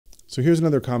So here's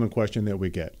another common question that we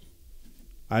get.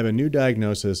 I have a new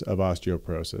diagnosis of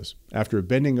osteoporosis after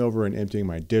bending over and emptying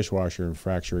my dishwasher and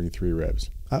fracturing 3 ribs.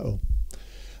 Uh-oh.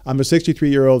 I'm a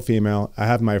 63-year-old female. I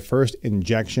have my first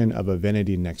injection of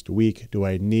Evenity next week. Do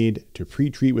I need to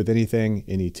pre-treat with anything?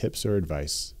 Any tips or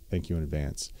advice? Thank you in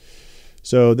advance.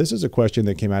 So this is a question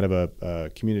that came out of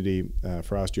a community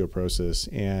for osteoporosis.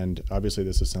 And obviously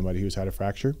this is somebody who's had a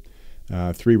fracture.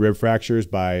 3 rib fractures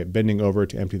by bending over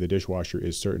to empty the dishwasher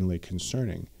is certainly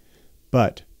concerning.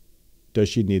 But does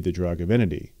she need the drug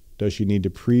Evenity? Does she need to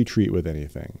pre-treat with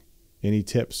anything? Any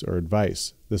tips or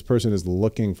advice? This person is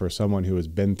looking for someone who has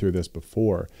been through this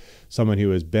before, someone who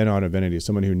has been on Evenity,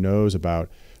 someone who knows about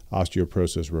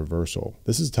osteoporosis reversal.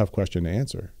 This is a tough question to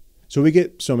answer. So we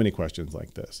get so many questions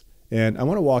like this. And I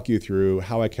want to walk you through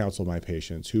how I counsel my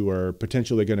patients who are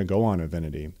potentially going to go on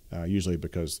Evenity, usually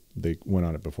because they went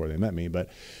on it before they met me, but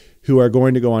who are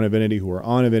going to go on Evenity, who are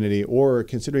on Evenity, or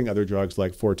considering other drugs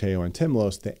like Forteo and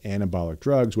Tymlos, the anabolic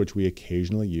drugs, which we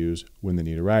occasionally use when the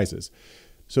need arises.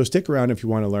 So stick around if you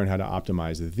want to learn how to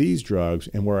optimize these drugs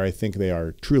and where I think they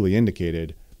are truly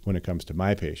indicated when it comes to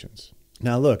my patients.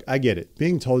 Now look, I get it.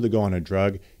 Being told to go on a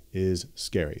drug is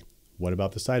scary. What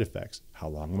about the side effects? How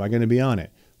long am I going to be on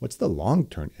it? What's the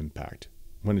long-term impact?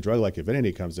 When a drug like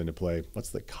Evenity comes into play, what's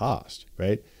the cost,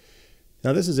 right?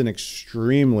 Now this is an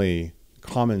extremely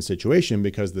common situation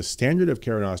because the standard of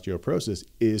care in osteoporosis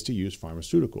is to use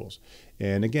pharmaceuticals.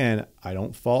 And again, I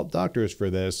don't fault doctors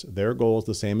for this. Their goal is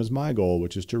the same as my goal,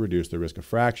 which is to reduce the risk of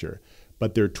fracture.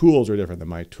 But their tools are different than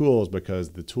my tools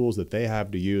because the tools that they have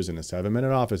to use in a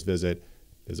 7-minute office visit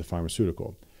is a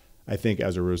pharmaceutical. I think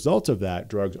as a result of that,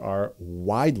 drugs are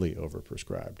widely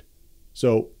overprescribed.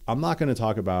 So I'm not going to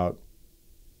talk about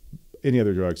any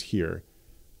other drugs here.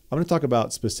 I'm going to talk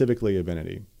about specifically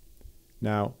Evenity.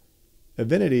 Now,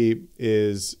 Evenity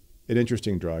is an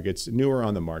interesting drug. It's newer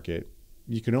on the market.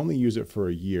 You can only use it for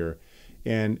a year.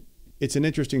 And it's an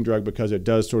interesting drug because it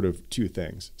does sort of 2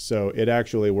 things. So it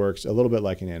actually works a little bit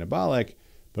like an anabolic,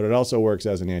 but it also works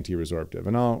as an anti-resorptive.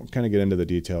 And I'll kind of get into the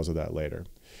details of that later.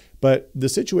 But the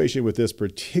situation with this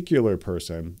particular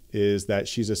person is that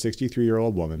she's a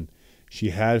 63-year-old woman.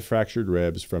 She had fractured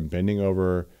ribs from bending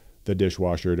over the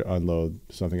dishwasher to unload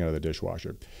something out of the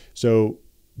dishwasher. So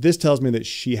this tells me that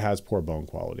she has poor bone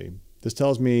quality. This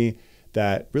tells me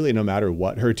that really no matter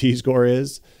what her T-score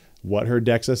is, what her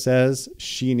DEXA says,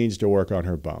 she needs to work on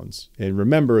her bones. And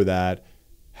remember that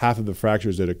half of the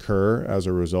fractures that occur as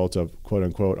a result of quote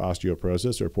unquote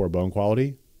osteoporosis or poor bone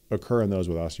quality occur in those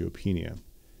with osteopenia.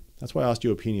 That's why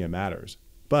osteopenia matters.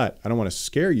 But I don't want to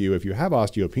scare you if you have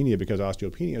osteopenia because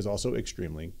osteopenia is also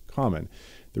extremely common.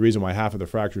 The reason why half of the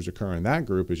fractures occur in that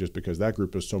group is just because that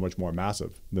group is so much more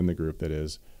massive than the group that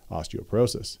is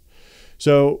osteoporosis.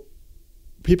 So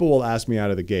people will ask me out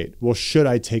of the gate, well, should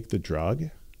I take the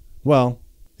drug? Well,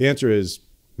 the answer is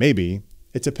maybe.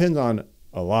 It depends on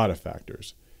a lot of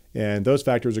factors. And those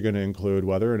factors are going to include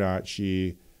whether or not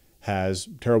she has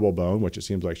terrible bone, which it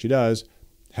seems like she does.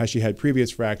 Has she had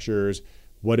previous fractures?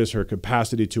 What is her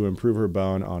capacity to improve her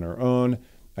bone on her own?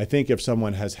 I think if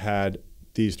someone has had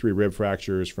these 3 rib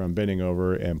fractures from bending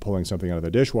over and pulling something out of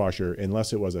the dishwasher,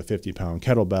 unless it was a 50-pound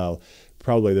kettlebell,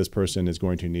 probably this person is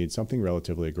going to need something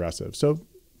relatively aggressive. So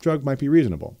drug might be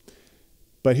reasonable.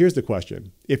 But here's the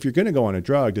question. If you're going to go on a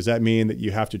drug, does that mean that you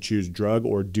have to choose drug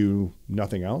or do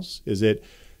nothing else? Is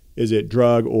it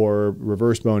drug or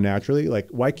reverse bone naturally? Like,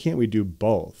 why can't we do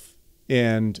both?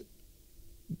 And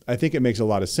I think it makes a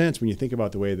lot of sense when you think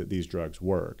about the way that these drugs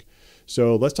work.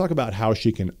 So let's talk about how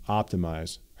she can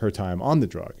optimize her time on the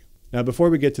drug. Now, before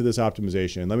we get to this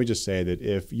optimization, let me just say that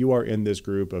if you are in this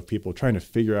group of people trying to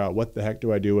figure out what the heck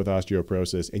do I do with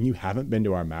osteoporosis and you haven't been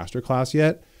to our masterclass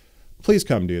yet, please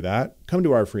come do that. Come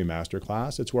to our free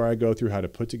masterclass. It's where I go through how to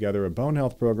put together a bone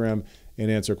health program and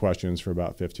answer questions for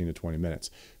about 15 to 20 minutes.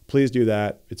 Please do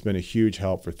that. It's been a huge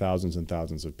help for thousands and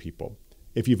thousands of people.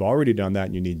 If you've already done that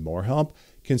and you need more help,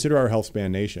 consider our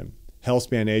HealthSpan Nation.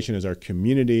 HealthSpan Nation is our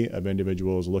community of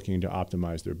individuals looking to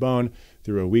optimize their bone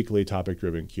through a weekly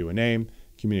topic-driven Q&A,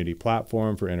 community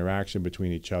platform for interaction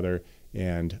between each other,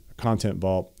 and content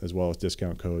vault, as well as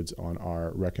discount codes on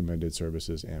our recommended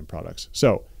services and products.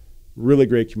 So really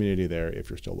great community there if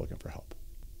you're still looking for help.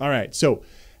 All right, so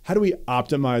how do we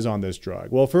optimize on this drug?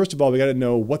 Well, first of all, we got to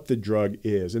know what the drug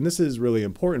is. And this is really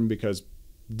important because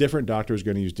different doctors are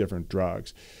going to use different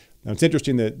drugs. Now, it's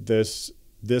interesting that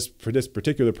for this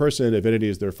particular person, Evenity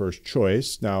is their first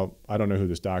choice. Now, I don't know who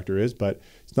this doctor is, but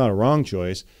it's not a wrong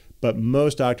choice. But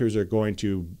most doctors are going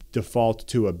to default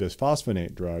to a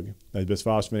bisphosphonate drug. A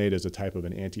bisphosphonate is a type of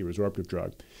an anti-resorptive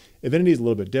drug. Evenity is a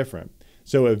little bit different.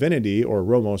 So Evenity, or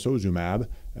romosozumab,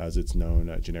 as it's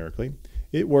known generically,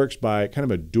 it works by kind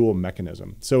of a dual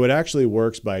mechanism. So it actually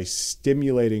works by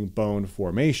stimulating bone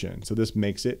formation. So this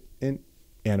makes it an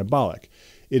anabolic.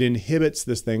 It inhibits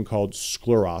this thing called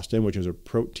sclerostin, which is a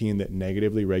protein that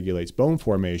negatively regulates bone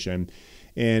formation.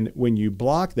 And when you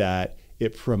block that,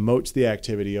 it promotes the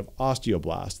activity of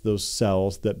osteoblasts, those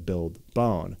cells that build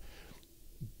bone.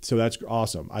 So that's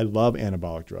awesome. I love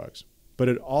anabolic drugs. But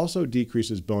it also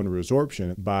decreases bone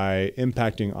resorption by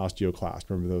impacting osteoclasts,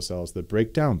 remember those cells that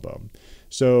break down bone.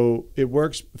 So it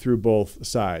works through both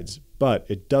sides, but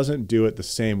it doesn't do it the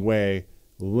same way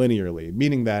linearly,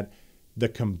 meaning that the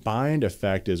combined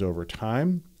effect is over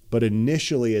time, but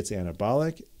initially it's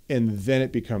anabolic and then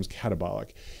it becomes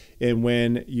catabolic. And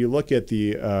when you look at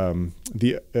the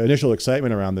initial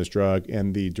excitement around this drug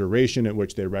and the duration at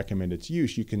which they recommend its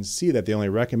use, you can see that they only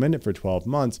recommend it for 12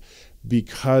 months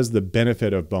because the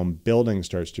benefit of bone building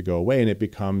starts to go away and it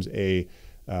becomes a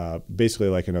basically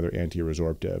like another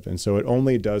anti-resorptive. And so it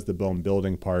only does the bone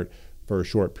building part for a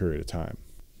short period of time.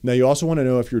 Now, you also want to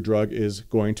know if your drug is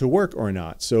going to work or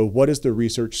not. So what does the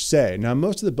research say? Now,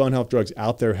 most of the bone health drugs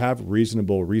out there have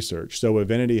reasonable research. So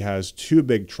Evenity has two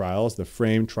big trials, the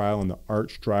FRAME trial and the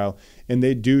ARCH trial, and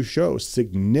they do show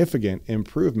significant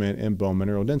improvement in bone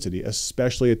mineral density,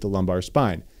 especially at the lumbar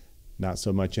spine, not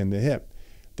so much in the hip.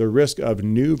 The risk of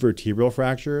new vertebral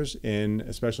fractures in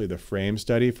especially the FRAME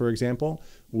study, for example,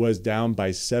 was down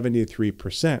by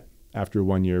 73%. After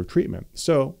 1 year of treatment.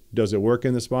 So does it work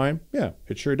in the spine? Yeah,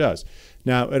 it sure does.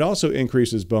 Now, it also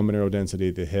increases bone mineral density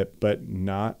at the hip, but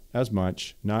not as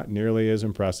much, not nearly as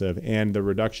impressive. And the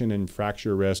reduction in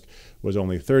fracture risk was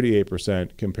only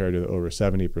 38% compared to over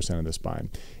 70% of the spine.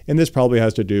 And this probably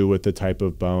has to do with the type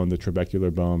of bone, the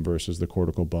trabecular bone versus the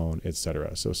cortical bone,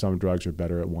 etc. So some drugs are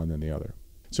better at one than the other.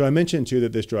 So I mentioned too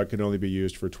that this drug can only be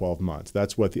used for 12 months.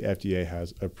 That's what the FDA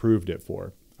has approved it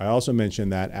for. I also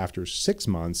mentioned that after 6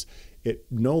 months, it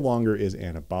no longer is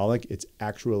anabolic, it's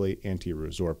actually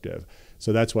anti-resorptive.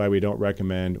 So that's why we don't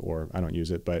recommend, or I don't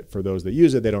use it, but for those that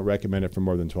use it, they don't recommend it for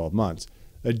more than 12 months.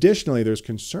 Additionally, there's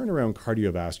concern around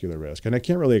cardiovascular risk, and I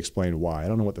can't really explain why. I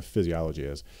don't know what the physiology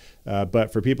is.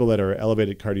 But for people that are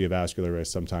elevated cardiovascular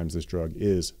risk, sometimes this drug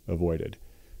is avoided.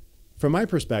 From my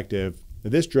perspective,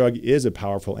 this drug is a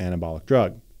powerful anabolic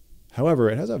drug. However,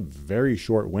 it has a very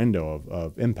short window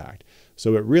of impact.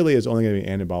 So it really is only going to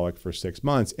be anabolic for 6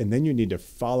 months, and then you need to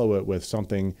follow it with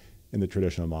something in the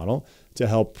traditional model to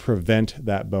help prevent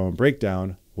that bone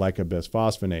breakdown like a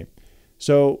bisphosphonate.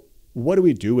 So what do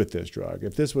we do with this drug?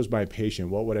 If this was my patient,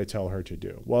 what would I tell her to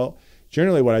do? Well,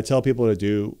 generally what I tell people to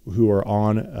do who are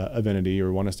on Evenity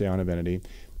or want to stay on Evenity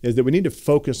is that we need to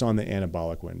focus on the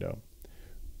anabolic window.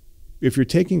 If you're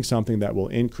taking something that will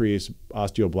increase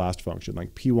osteoblast function,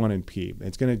 like P1 and P,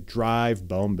 it's going to drive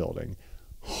bone building.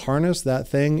 Harness that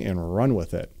thing and run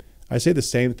with it. I say the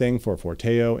same thing for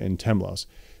Forteo and Temlos.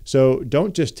 So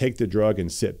don't just take the drug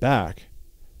and sit back.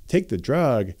 Take the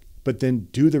drug, but then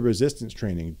do the resistance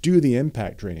training, do the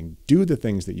impact training, do the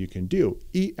things that you can do.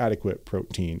 Eat adequate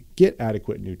protein, get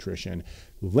adequate nutrition,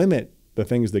 limit the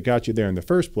things that got you there in the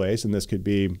first place, and this could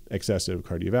be excessive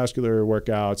cardiovascular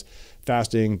workouts,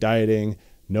 fasting, dieting,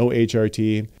 no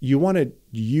HRT. You want to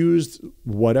use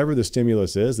whatever the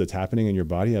stimulus is that's happening in your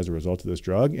body as a result of this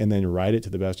drug and then ride it to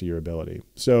the best of your ability.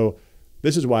 So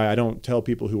this is why I don't tell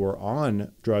people who are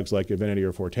on drugs like Evenity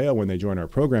or Forteo when they join our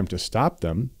program to stop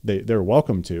them. They're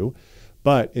welcome to.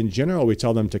 But in general, we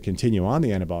tell them to continue on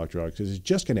the anabolic drugs because it's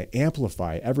just going to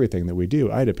amplify everything that we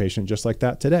do. I had a patient just like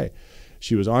that today.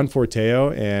 She was on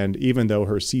Forteo, and even though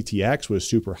her CTX was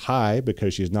super high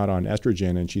because she's not on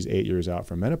estrogen and she's 8 years out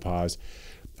from menopause,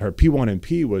 her P1 and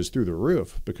P was through the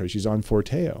roof because she's on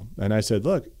Forteo. And I said,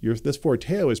 look, this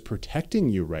Forteo is protecting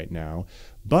you right now.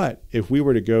 But if we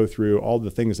were to go through all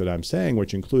the things that I'm saying,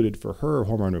 which included for her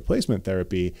hormone replacement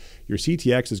therapy, your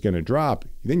CTX is going to drop,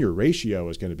 then your ratio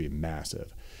is going to be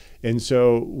massive. And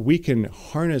so we can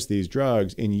harness these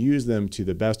drugs and use them to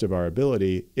the best of our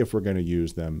ability if we're going to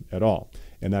use them at all.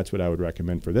 And that's what I would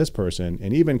recommend for this person,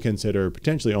 and even consider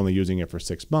potentially only using it for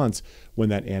 6 months when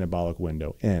that anabolic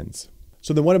window ends.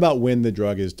 So then what about when the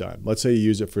drug is done? Let's say you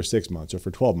use it for 6 months or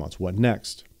for 12 months. What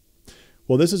next?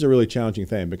 Well, this is a really challenging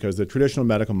thing because the traditional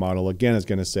medical model, again, is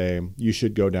going to say you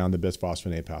should go down the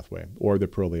bisphosphonate pathway or the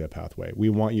Prolia pathway. We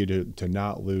want you to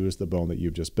not lose the bone that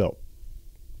you've just built.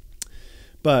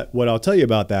 But what I'll tell you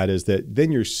about that is that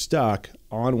then you're stuck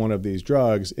on one of these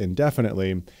drugs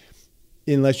indefinitely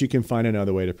unless you can find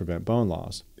another way to prevent bone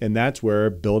loss. And that's where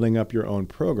building up your own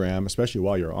program, especially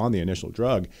while you're on the initial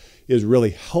drug, is really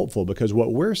helpful because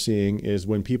what we're seeing is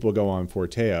when people go on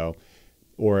Forteo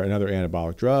or another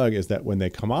anabolic drug is that when they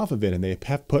come off of it and they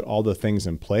have put all the things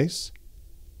in place,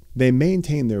 they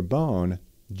maintain their bone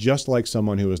just like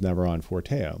someone who was never on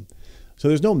Forteo. So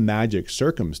there's no magic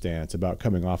circumstance about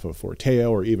coming off of Forteo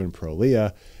or even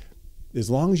Prolia. As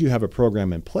long as you have a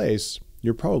program in place,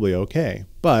 you're probably okay.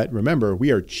 But remember, we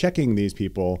are checking these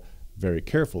people very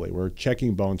carefully. We're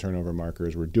checking bone turnover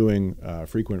markers. We're doing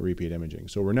frequent repeat imaging.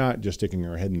 So we're not just sticking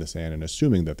our head in the sand and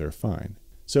assuming that they're fine.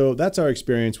 So that's our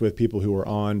experience with people who are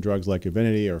on drugs like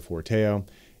Evenity or Forteo.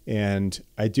 And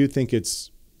I do think it's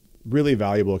really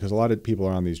valuable, because a lot of people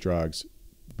are on these drugs,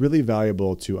 really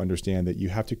valuable to understand that you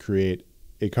have to create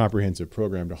a comprehensive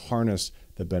program to harness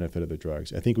the benefit of the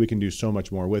drugs. I think we can do so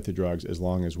much more with the drugs as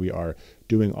long as we are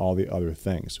doing all the other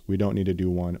things. We don't need to do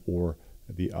one or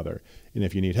the other. And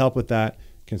if you need help with that,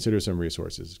 consider some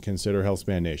resources. Consider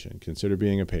HealthSpan Nation. Consider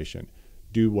being a patient.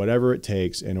 Do whatever it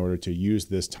takes in order to use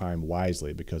this time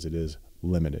wisely, because it is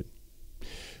limited.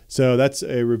 So that's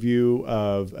a review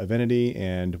of Evenity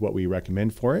and what we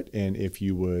recommend for it. And if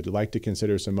you would like to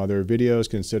consider some other videos,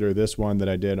 consider this one that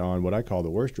I did on what I call the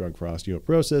worst drug for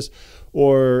osteoporosis,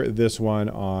 or this one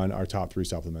on our top 3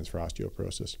 supplements for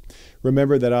osteoporosis.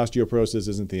 Remember that osteoporosis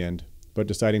isn't the end, but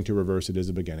deciding to reverse it is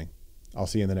a beginning. I'll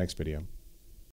see you in the next video.